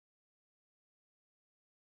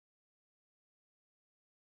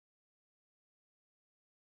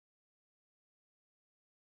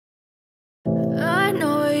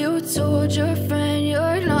told your friend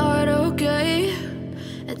you're not okay?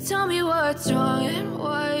 And tell me what's wrong and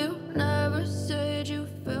why you never said you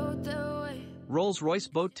felt that way. Rolls-Royce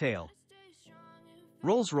boat tail.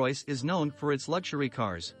 Rolls-Royce is known for its luxury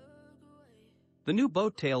cars. The new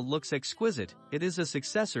boat tail looks exquisite. It is a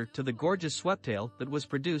successor to the gorgeous sweptail that was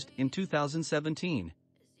produced in 2017.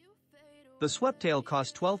 The sweptail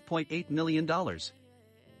cost $12.8 million.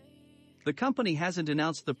 The company hasn't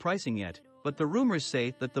announced the pricing yet, but the rumors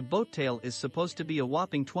say that the boat tail is supposed to be a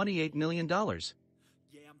whopping $28 million.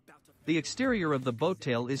 The exterior of the boat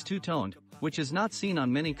tail is two-toned, which is not seen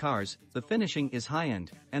on many cars. The finishing is high-end,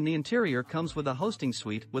 and the interior comes with a hosting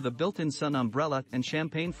suite with a built-in sun umbrella and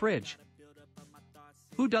champagne fridge.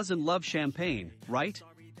 Who doesn't love champagne, right?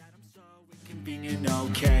 Convenient,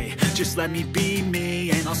 okay. Just let me be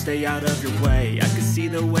me and I'll stay out of your way. I can see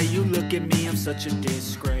the way you look at me, I'm such a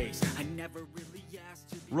disgrace. I never really asked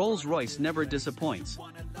to be. Rolls-Royce never disappoints.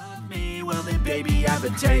 Wanna love me? Well then baby, have a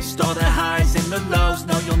taste. All the highs and the lows,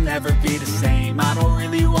 no you'll never be the same. I don't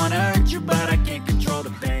really wanna hurt you, but I can't control the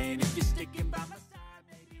pain. If you're sticking by my side,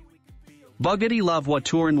 maybe we could be Bugatti La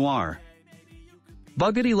Voiture Noire.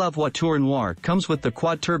 Bugatti La Voiture Noire comes with the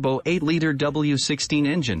quad-turbo 8-liter W16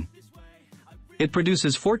 engine. It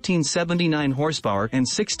produces 1479 horsepower and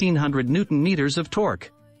 1600 Newton-meters of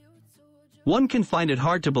torque. One can find it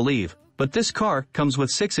hard to believe, but this car comes with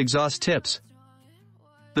 6 exhaust tips.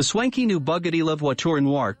 The swanky new Bugatti La Voiture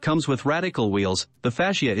Noire comes with radical wheels, the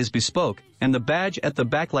fascia is bespoke, and the badge at the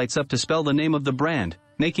back lights up to spell the name of the brand,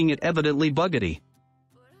 making it evidently Bugatti.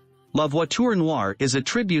 La Voiture Noire is a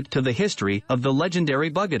tribute to the history of the legendary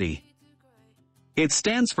Bugatti. It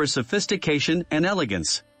stands for sophistication and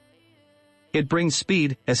elegance. It brings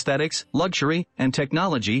speed, aesthetics, luxury, and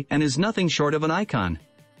technology and is nothing short of an icon.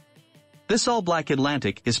 This all-black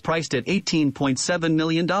Atlantic is priced at $18.7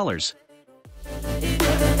 million.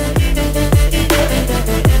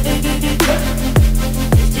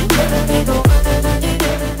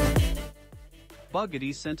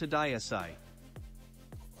 Bugatti Centodieci.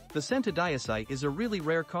 The Centodieci is a really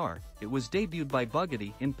rare car. It was debuted by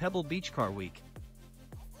Bugatti in Pebble Beach Car Week.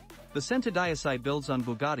 The Centodieci builds on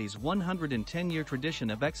Bugatti's 110-year tradition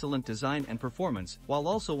of excellent design and performance, while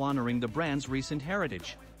also honoring the brand's recent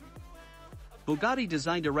heritage. Bugatti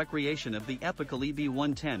designed a recreation of the epical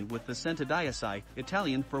EB110 with the Centodieci,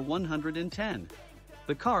 Italian for 110.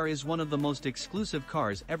 The car is one of the most exclusive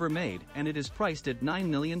cars ever made, and it is priced at $9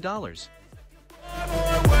 million.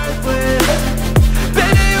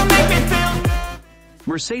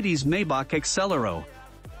 Mercedes-Maybach Excelero.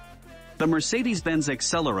 The Mercedes-Benz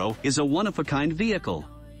Excelero is a one-of-a-kind vehicle.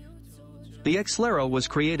 The Excelero was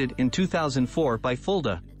created in 2004 by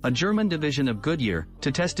Fulda, a German division of Goodyear,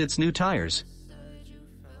 to test its new tires.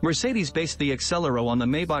 Mercedes based the Excelero on the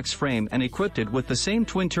Maybach's frame and equipped it with the same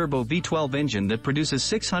twin-turbo V12 engine that produces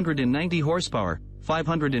 690 horsepower,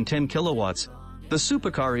 510 kilowatts. The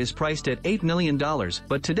supercar is priced at $8 million,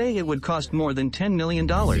 but today it would cost more than $10 million.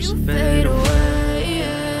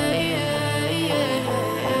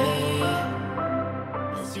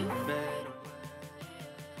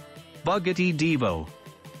 Bugatti Divo.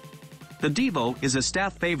 The Divo is a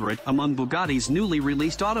staff favorite among Bugatti's newly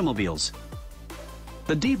released automobiles.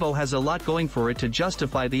 The Divo has a lot going for it to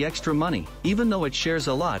justify the extra money, even though it shares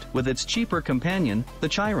a lot with its cheaper companion, the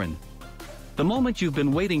Chiron. The moment you've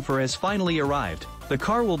been waiting for has finally arrived. The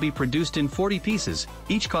car will be produced in 40 pieces,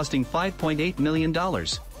 each costing $5.8 million.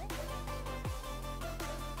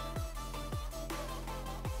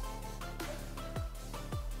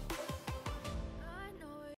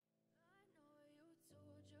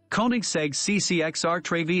 Koenigsegg CCXR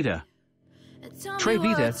Trevita.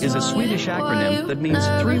 Trevita is a Swedish acronym that means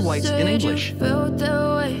 3 whites in English.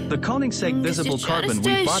 The Koenigsegg visible carbon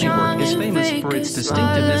weave bodywork is famous for its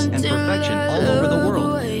distinctiveness and perfection all over the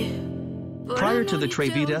world. Prior to the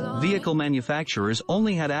Trevita, vehicle manufacturers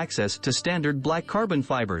only had access to standard black carbon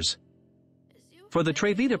fibers. For the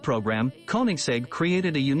Trevita program, Koenigsegg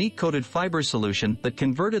created a unique coated fiber solution that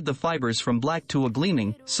converted the fibers from black to a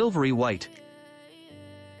gleaming, silvery white.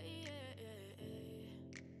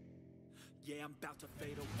 Yeah, I'm about to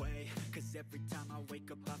fade away, 'cause every time I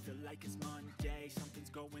wake up I feel like it's Monday. Something's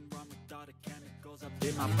going wrong with all the chemicals up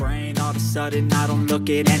in my brain. All of a sudden I don't look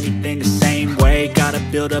at anything the same way. Gotta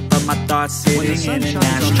build up of my thoughts sitting in an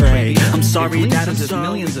ashtray. I'm sorry that I'm so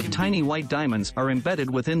millions of tiny white diamonds are embedded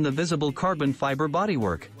within the visible carbon fiber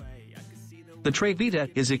bodywork. The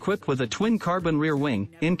Trevita is equipped with a twin carbon rear wing,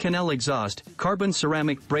 in-canal exhaust, carbon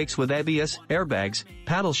ceramic brakes with ABS, airbags,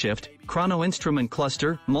 paddle shift, chrono instrument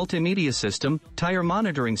cluster, multimedia system, tire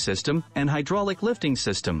monitoring system, and hydraulic lifting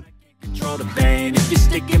system. control the pain. If you're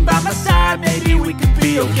sticking by my side, maybe we could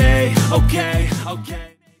be okay, okay, okay.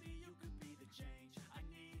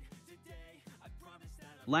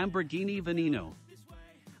 Lamborghini Veneno.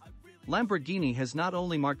 Lamborghini has not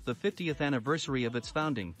only marked the 50th anniversary of its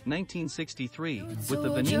founding, 1963, with the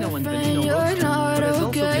Veneno and Veneno Roadster, but has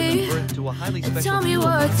also given birth to a highly special fuel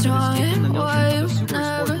that has taken the notion of a super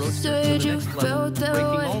sport roadster to the next level,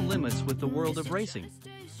 breaking all limits with the world of racing.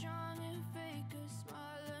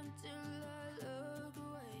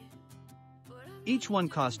 Each one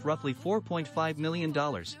cost roughly $4.5 million,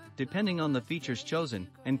 depending on the features chosen,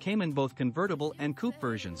 and came in both convertible and coupe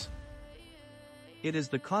versions. It is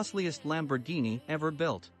the costliest Lamborghini ever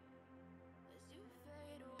built.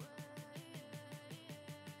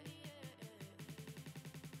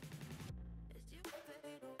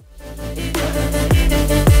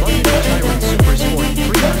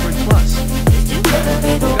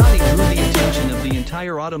 Bugatti drew the attention of the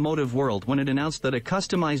entire automotive world when it announced that a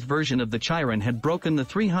customized version of the Chiron had broken the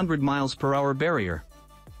 300 mph barrier.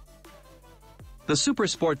 The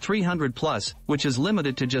Supersport 300 Plus, which is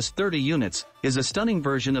limited to just 30 units, is a stunning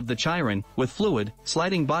version of the Chiron, with fluid,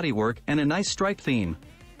 sliding bodywork and a nice stripe theme.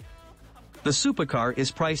 The supercar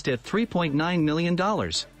is priced at $3.9 million.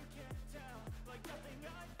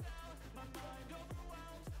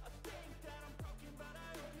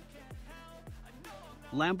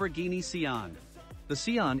 Lamborghini Sian. The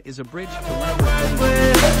Sian is a bridge to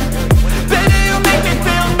Lamborghini.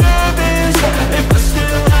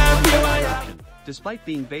 Despite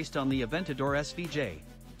being based on the Aventador SVJ.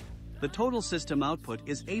 The total system output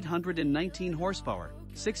is 819 horsepower,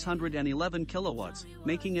 611 kilowatts,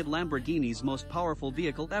 making it Lamborghini's most powerful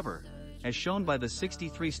vehicle ever, as shown by the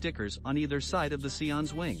 63 stickers on either side of the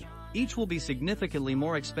Sian's wing. Each will be significantly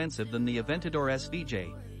more expensive than the Aventador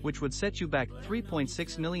SVJ, which would set you back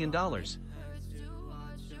 $3.6 million.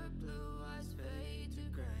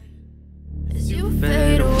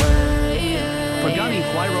 Pagani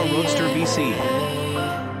Huayra Roadster VC.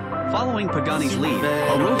 Following Pagani's lead,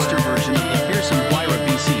 a roadster version of the fearsome Huayra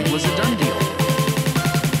VC was a done deal.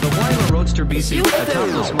 The Huayra Roadster VC, a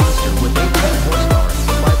topless monster with 800 horsepower,